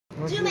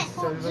Zoom it.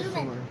 Hold, zoom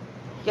it.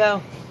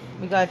 Go.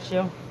 We got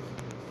you.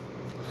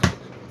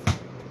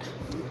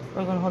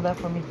 We're gonna hold that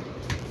for me.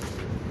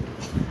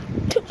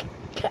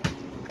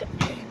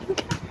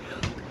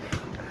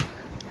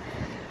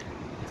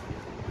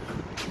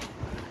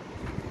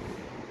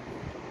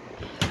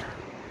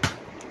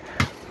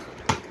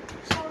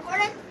 Still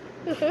recording?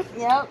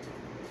 Yep.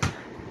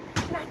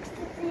 Next is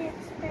the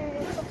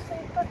experience of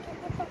slam dunking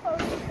with the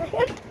phone in your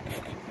hand.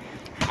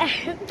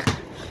 And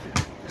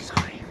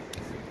sorry.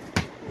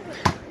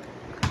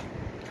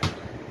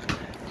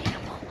 They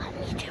won't let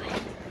me do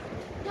it.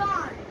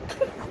 Darn.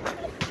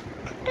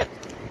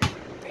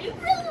 Are you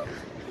really?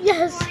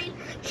 Yes.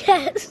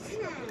 Yes.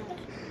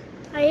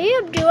 I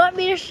am. Do you want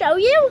me to show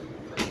you?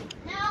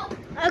 No.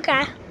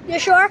 Okay. You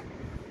sure?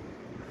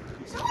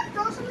 Someone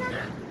throw something?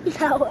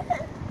 No.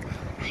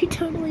 I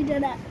totally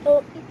did that.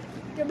 Oh,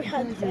 you're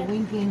behind the You're fan.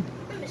 winking.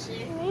 Let me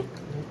see.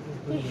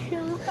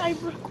 I'm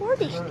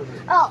recording.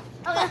 Oh,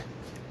 okay.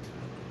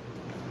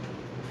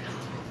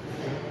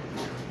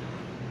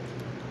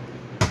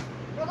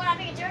 We're gonna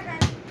make it your turn.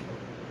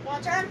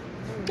 Want to turn?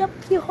 Yep,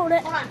 you hold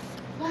it. Hold on.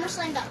 One more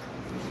slam dunk.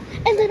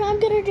 And then I'm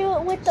going to do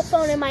it with the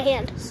phone in my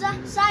hand. Side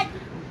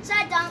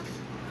dunk.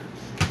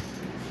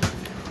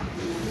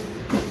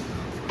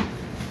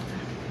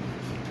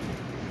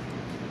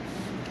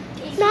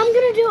 Now I'm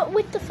going to do it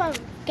with the phone.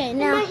 Okay, In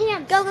now. my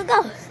hand. Go. Go.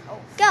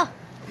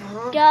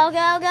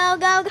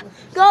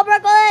 Go,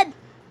 Brooklyn.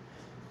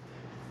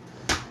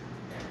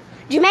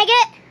 Did you make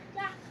it?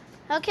 Yeah.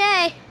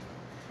 Okay.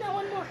 Now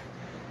one more.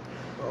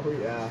 Oh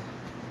yeah.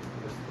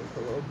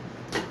 Hello.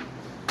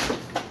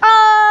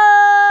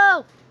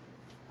 Oh!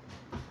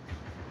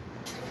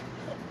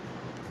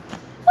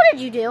 What did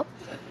you do?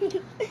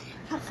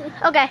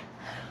 Okay.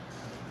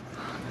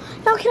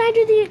 Now can I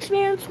do the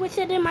experience with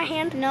it in my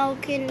hand? No,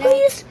 can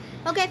Please?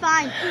 Okay,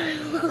 fine.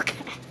 Okay.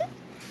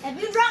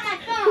 If you drop my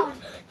phone.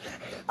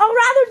 I'll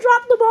rather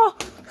drop the ball.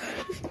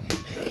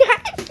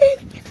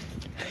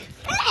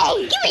 Hey,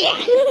 give me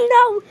it.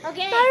 No.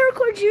 Okay. I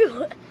record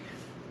you.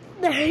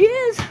 There he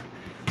is.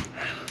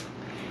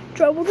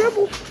 Dribble.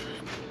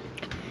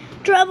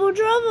 Dribble,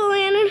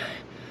 Landon.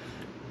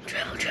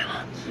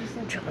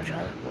 Dribble.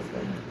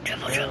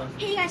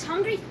 Hey, you guys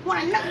hungry?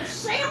 Want another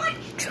sandwich?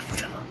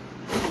 Dribble.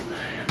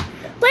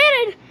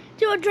 Landon,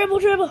 do a dribble.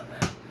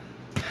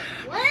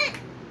 What?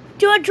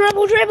 Do a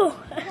dribble. Okay.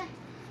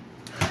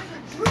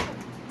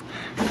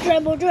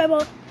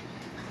 Dribble.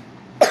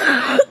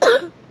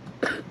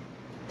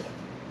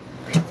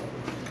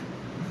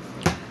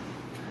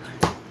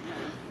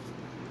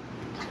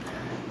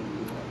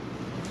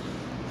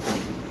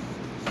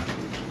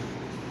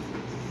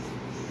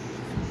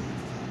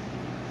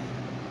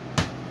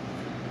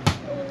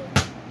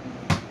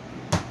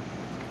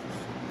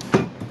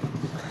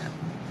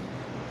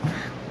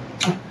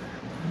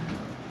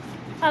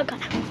 Okay. I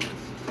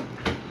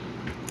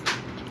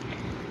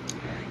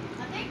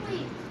think we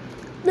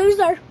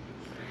Loser.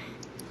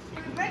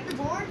 break the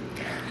board.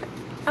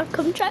 I'll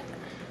come check.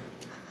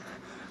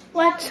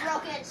 Yeah, we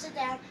broke it. Sit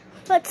down.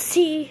 Let's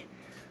see.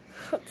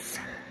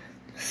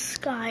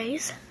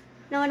 Skies.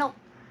 No.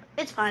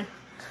 It's fine.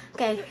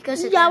 Okay, go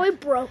sit Yeah, down. we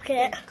broke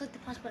it. Click the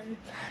pause button.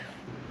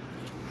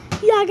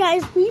 Yeah,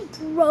 guys, we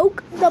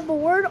broke the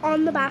board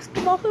on the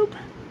basketball hoop.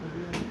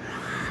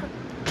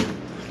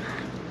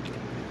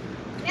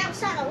 Now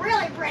it's time to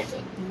really break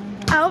it.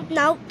 Oh,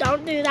 no,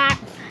 don't do that.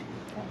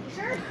 You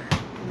sure?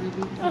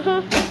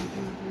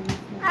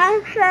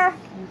 I'm sure.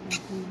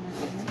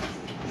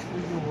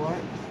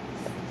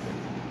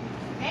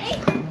 Ready?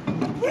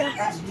 You're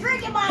just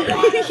drinking my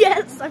water.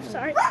 Yes, I'm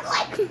sorry.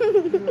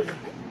 Brooklyn.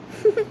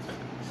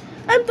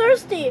 I'm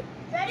thirsty.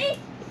 Ready?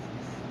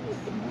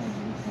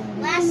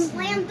 Last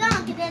slam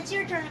dunk, and then it's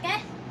your turn,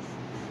 okay?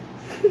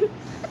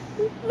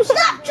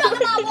 Stop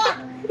chugging my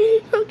water.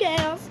 Okay,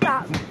 I'll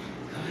stop.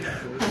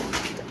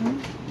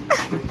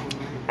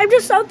 I'm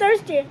just so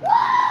thirsty.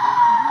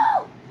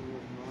 Woo!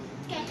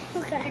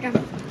 Okay. Okay.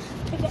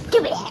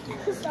 Give me that.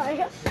 Sorry.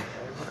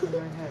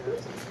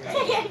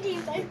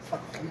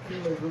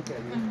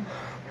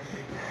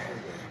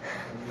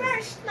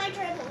 First, my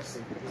dribbles.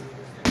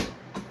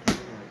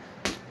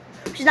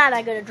 She's not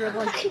that good at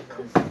dribbling.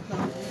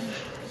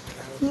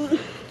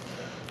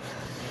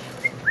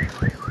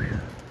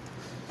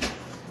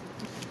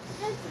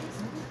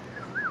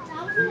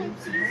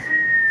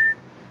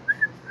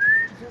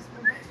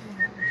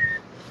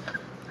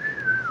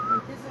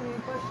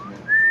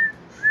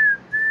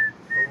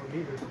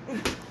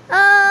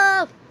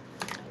 Oh,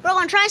 we're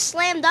gonna try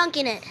slam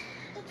dunking it.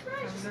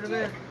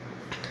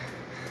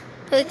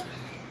 Okay,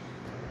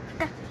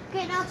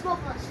 now it's both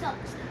of us. Go.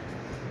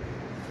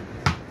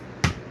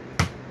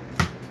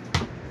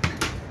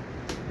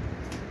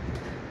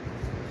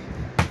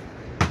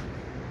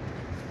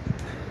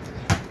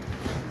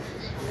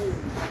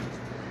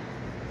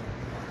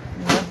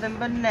 Nothing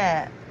but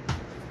net.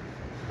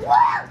 Woo!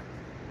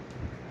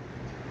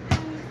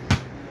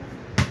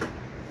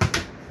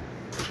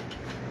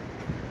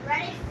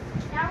 Ready?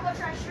 Now we're gonna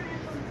try shooting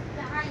from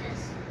behind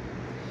us.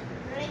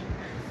 Ready?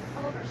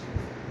 Over.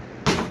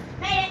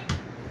 Made it.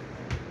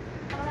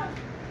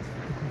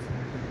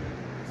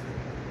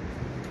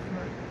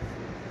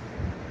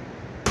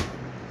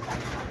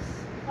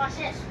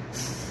 Watch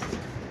this.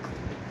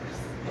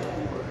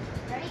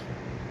 Ready?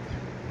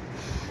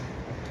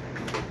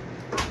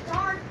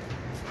 Darn.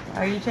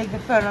 Alright, you take the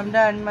phone. I'm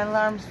done. My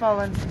alarm's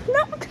falling.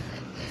 No.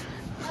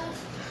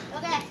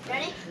 Okay,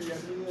 ready?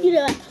 You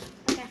do it.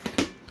 Okay.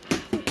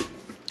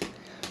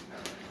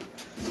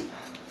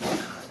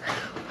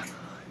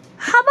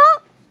 How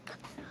about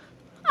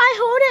I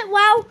hold it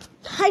while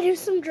I do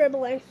some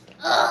dribbling?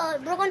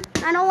 Brooklyn,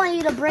 I don't want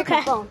you to break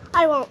the phone.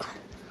 I won't.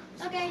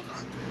 Okay.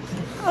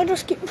 I'll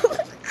just keep.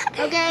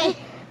 Okay.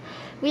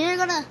 We're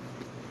gonna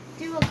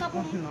do a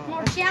couple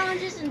more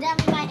challenges and then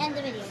we might end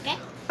the video, okay?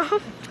 Uh-huh.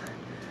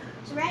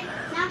 So ready?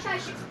 Now try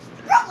to shoot.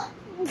 Brooklyn!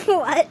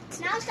 What?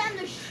 Now it's time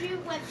to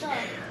shoot with the...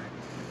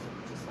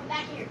 Come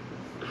back here.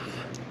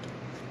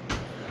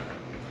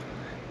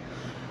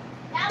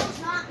 That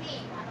was not me,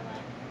 by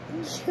the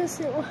way. Yes,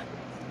 it was.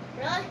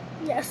 Really?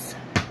 Yes.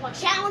 You want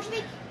to challenge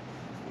me?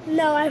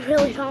 No, I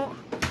really don't.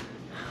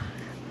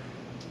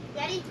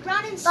 Ready?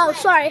 Run and swim. Oh,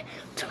 sorry.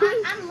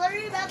 I'm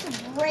literally about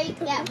to break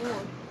that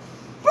board.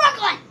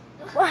 Brooklyn!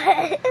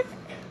 What?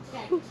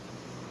 Okay.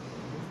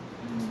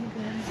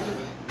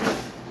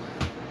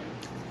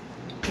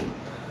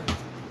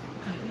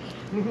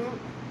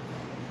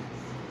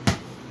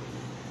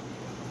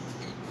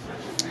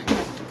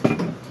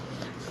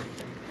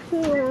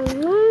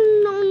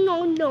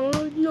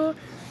 No.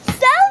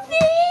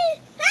 Selfie!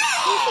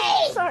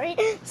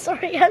 Hey!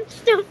 Sorry, I'm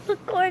still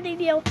recording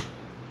you.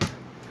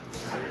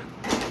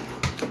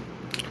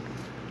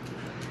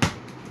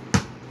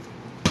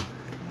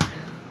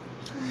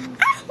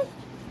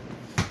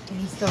 Can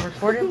you still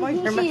record it, Mike?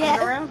 You're messing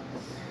Yeah. around?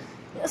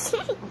 Yes.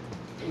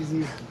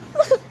 Easy.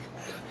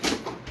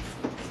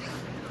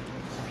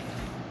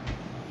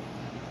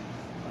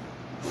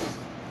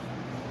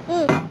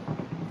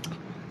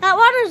 That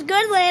water's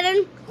good,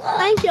 Landon.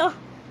 Thank you.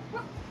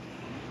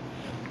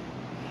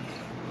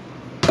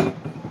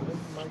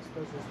 Mike's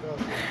special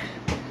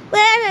stuff.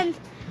 Landon,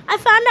 I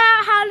found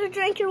out how to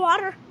drink your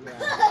water.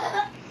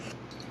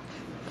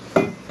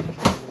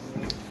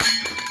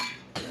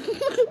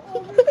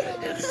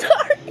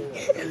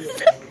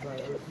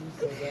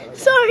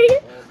 Sorry.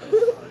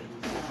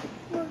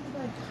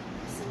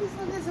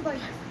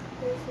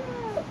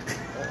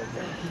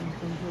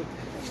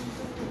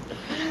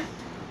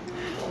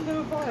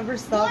 If I ever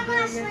stop One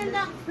last doing slam it,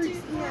 dunk.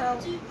 freaks me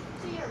out. To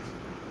yours.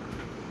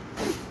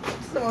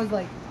 Someone's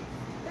like,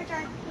 Your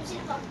turn. You see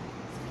the phone.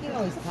 you can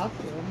always talk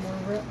to him.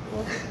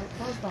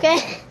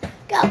 Okay,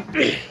 go.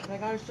 I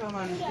gotta show him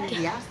I'm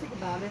enthusiastic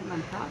about it and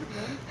I'm proud of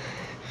him.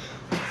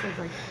 So it's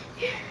like,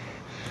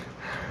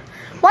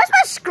 Why's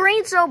my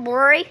screen so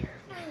blurry?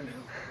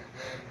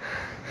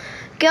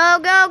 Go,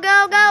 go,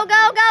 go, go,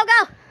 go, go,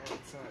 go.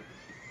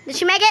 Did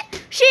she make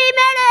it? She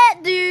made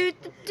it. Do,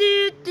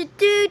 do, do,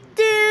 do,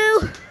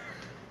 do.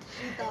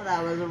 she thought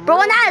I was a Bro,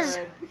 real that is-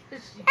 good.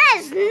 That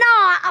is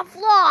not a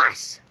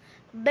floss.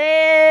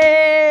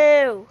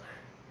 Boo.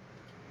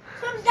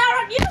 Comes down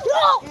on you.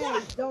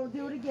 Hey, don't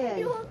do it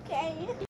again. Okay.